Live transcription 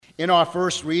In our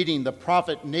first reading, the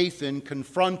prophet Nathan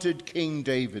confronted King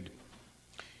David.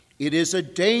 It is a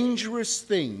dangerous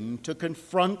thing to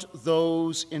confront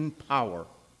those in power,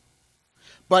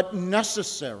 but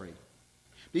necessary,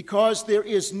 because there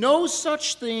is no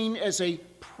such thing as a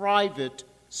private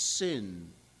sin.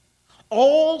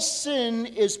 All sin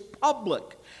is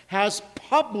public, has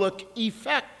public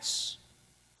effects.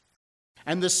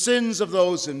 And the sins of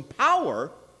those in power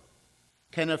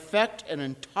can affect an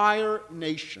entire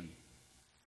nation.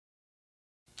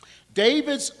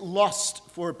 David's lust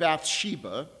for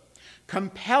Bathsheba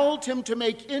compelled him to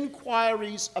make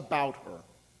inquiries about her.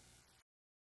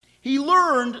 He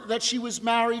learned that she was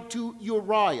married to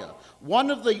Uriah,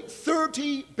 one of the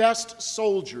 30 best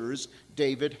soldiers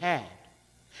David had.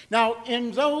 Now,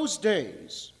 in those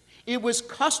days, it was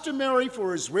customary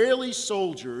for Israeli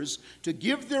soldiers to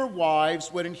give their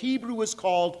wives what in Hebrew is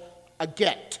called a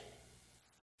get,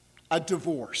 a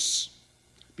divorce,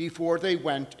 before they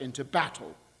went into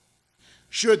battle.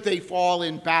 Should they fall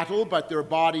in battle, but their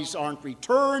bodies aren't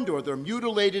returned, or they're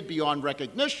mutilated beyond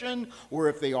recognition, or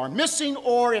if they are missing,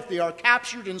 or if they are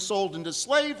captured and sold into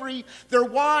slavery, their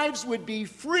wives would be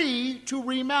free to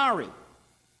remarry.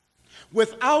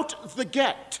 Without the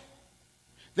get,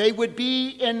 they would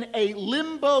be in a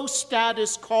limbo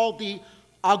status called the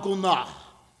agunah,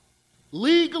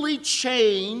 legally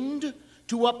chained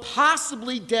to a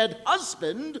possibly dead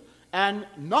husband and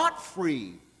not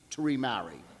free to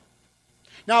remarry.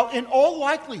 Now, in all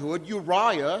likelihood,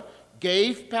 Uriah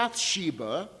gave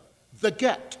Bathsheba the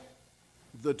get,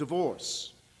 the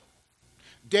divorce.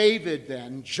 David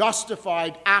then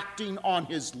justified acting on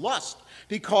his lust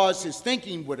because his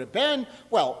thinking would have been,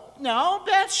 well, no,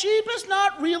 Bathsheba's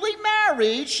not really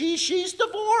married. She's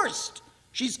divorced.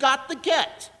 She's got the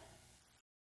get.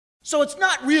 So it's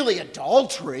not really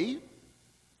adultery.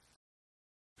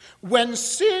 When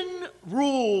sin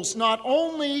rules not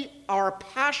only our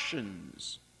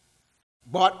passions,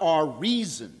 but our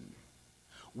reason,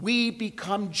 we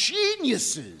become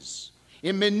geniuses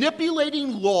in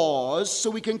manipulating laws so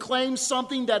we can claim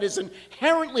something that is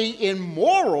inherently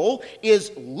immoral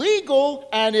is legal,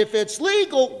 and if it's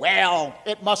legal, well,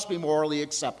 it must be morally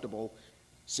acceptable.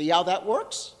 See how that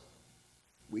works?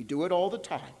 We do it all the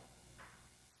time.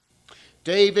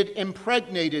 David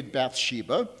impregnated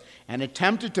Bathsheba and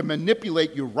attempted to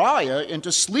manipulate Uriah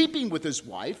into sleeping with his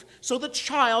wife so the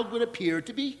child would appear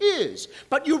to be his.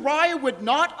 But Uriah would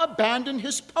not abandon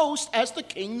his post as the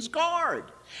king's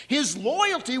guard. His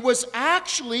loyalty was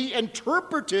actually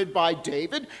interpreted by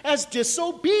David as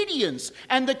disobedience,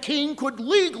 and the king could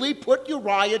legally put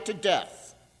Uriah to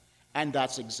death. And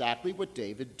that's exactly what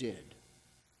David did.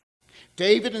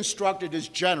 David instructed his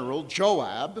general,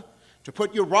 Joab, to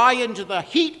put Uriah into the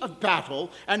heat of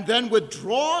battle and then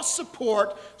withdraw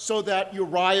support so that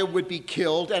Uriah would be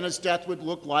killed and his death would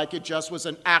look like it just was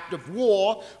an act of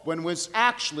war when it was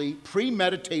actually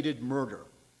premeditated murder.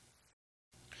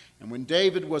 And when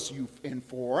David was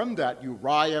informed that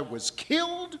Uriah was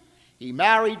killed, he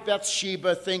married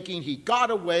Bathsheba thinking he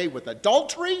got away with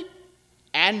adultery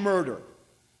and murder.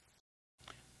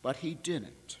 But he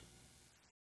didn't.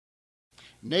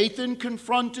 Nathan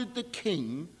confronted the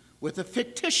king with a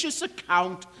fictitious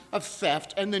account of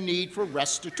theft and the need for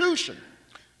restitution.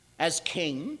 As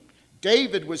king,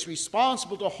 David was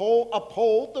responsible to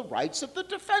uphold the rights of the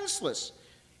defenseless.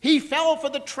 He fell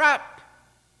for the trap,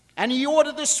 and he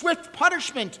ordered the swift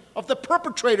punishment of the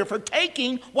perpetrator for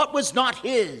taking what was not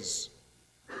his.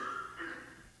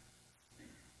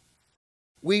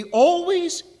 We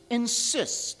always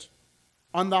insist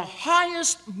on the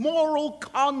highest moral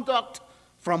conduct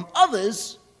from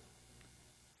others,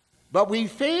 but we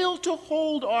fail to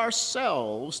hold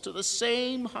ourselves to the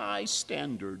same high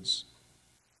standards.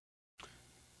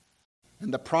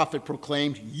 And the prophet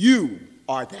proclaimed, "You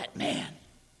are that man,"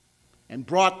 and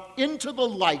brought into the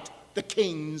light the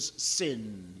king's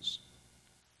sins.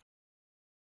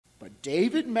 But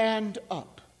David manned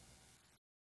up,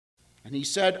 and he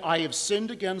said, "I have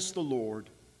sinned against the Lord."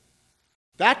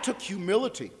 That took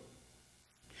humility.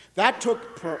 That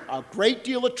took a great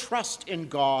deal of trust in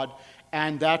God,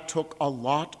 and that took a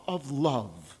lot of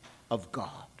love of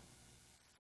God.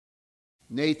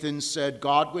 Nathan said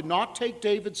God would not take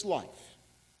David's life,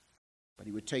 but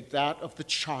he would take that of the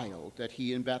child that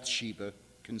he and Bathsheba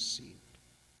conceived.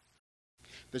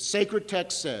 The sacred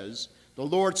text says, "The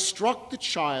Lord struck the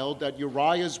child that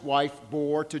Uriah's wife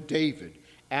bore to David,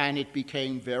 and it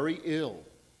became very ill."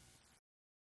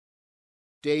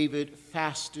 David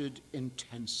fasted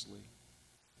intensely.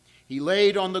 He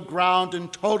laid on the ground in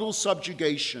total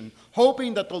subjugation,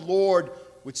 hoping that the Lord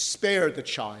would spare the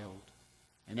child.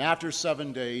 And after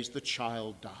 7 days, the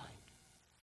child died.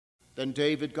 Then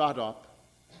David got up,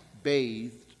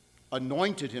 bathed,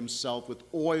 anointed himself with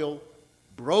oil,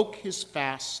 broke his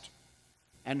fast,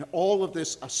 and all of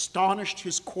this astonished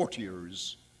his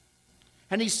courtiers.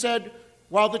 And he said,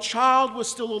 "While the child was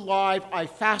still alive, I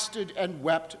fasted and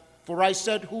wept, for I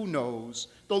said, 'Who knows?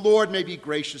 The Lord may be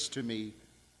gracious to me,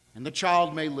 and the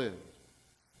child may live.'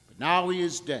 But now he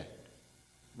is dead.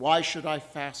 Why should I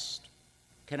fast?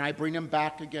 Can I bring him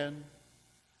back again?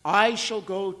 I shall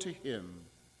go to him,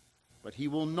 but he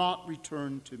will not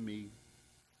return to me."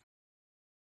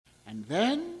 And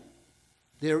then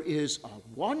there is a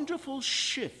wonderful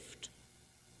shift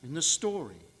in the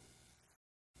story.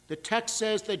 The text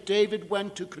says that David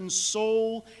went to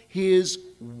console his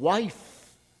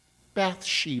wife,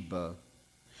 Bathsheba.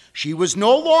 She was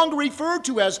no longer referred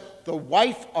to as the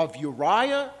wife of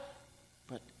Uriah,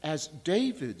 but as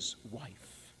David's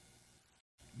wife.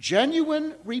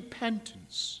 Genuine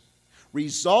repentance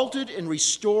resulted in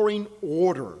restoring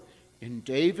order in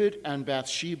David and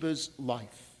Bathsheba's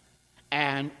life,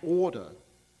 and order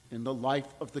in the life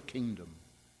of the kingdom.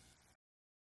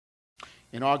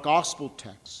 In our gospel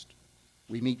text,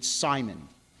 we meet Simon,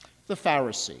 the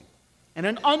Pharisee, and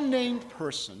an unnamed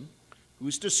person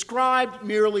who's described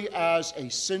merely as a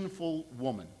sinful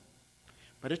woman.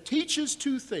 But it teaches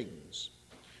two things.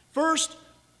 First,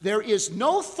 there is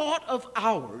no thought of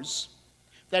ours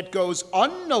that goes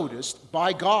unnoticed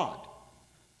by God.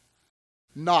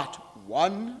 Not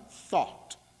one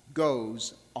thought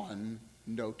goes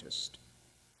unnoticed.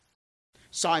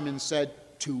 Simon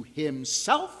said to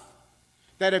himself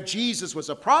that if Jesus was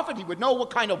a prophet, he would know what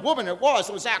kind of woman it was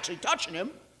that was actually touching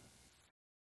him.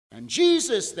 And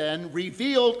Jesus then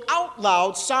revealed out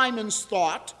loud Simon's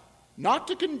thought, not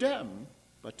to condemn,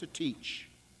 but to teach.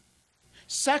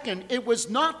 Second, it was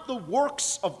not the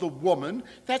works of the woman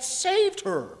that saved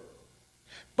her,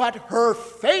 but her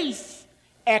faith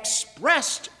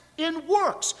expressed in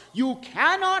works. You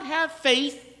cannot have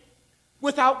faith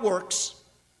without works.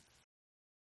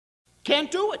 Can't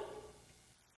do it.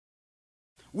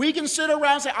 We can sit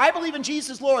around and say, "I believe in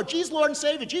Jesus Lord, Jesus Lord and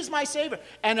Savior, Jesus my Savior,"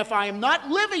 and if I am not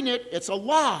living it, it's a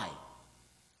lie.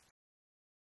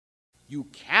 You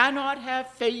cannot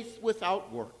have faith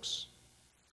without works.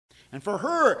 And for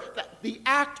her, the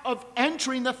act of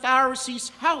entering the Pharisee's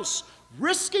house,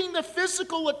 risking the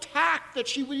physical attack that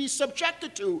she would be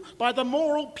subjected to by the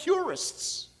moral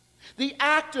purists, the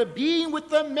act of being with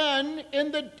the men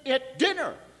at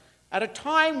dinner, at a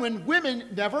time when women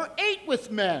never ate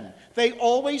with men. They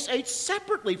always ate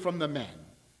separately from the men.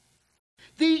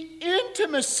 The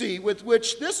intimacy with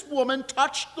which this woman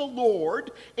touched the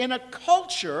Lord in a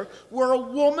culture where a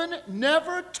woman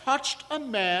never touched a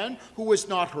man who was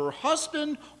not her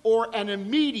husband or an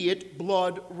immediate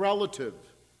blood relative.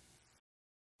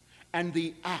 And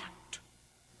the act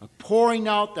of pouring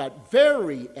out that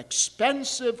very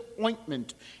expensive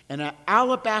ointment in an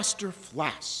alabaster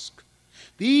flask.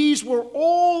 These were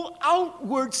all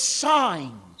outward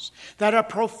signs that a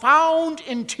profound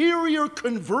interior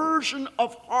conversion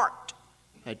of heart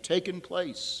had taken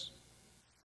place.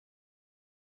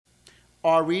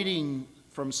 Our reading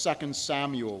from 2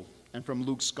 Samuel and from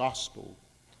Luke's Gospel,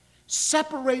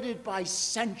 separated by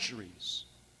centuries,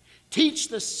 teach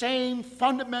the same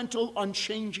fundamental,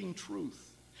 unchanging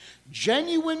truth.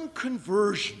 Genuine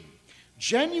conversion,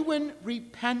 genuine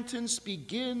repentance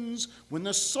begins when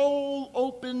the soul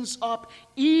opens up,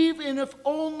 even if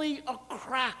only a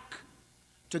crack,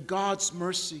 to God's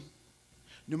mercy,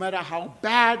 no matter how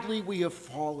badly we have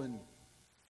fallen,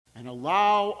 and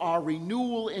allow our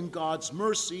renewal in God's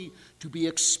mercy to be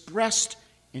expressed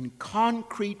in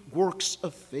concrete works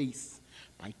of faith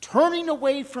by turning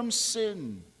away from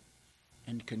sin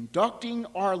and conducting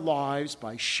our lives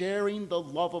by sharing the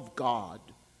love of God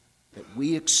that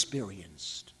we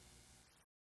experienced.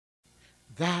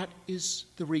 That is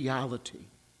the reality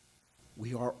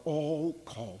we are all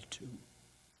called to.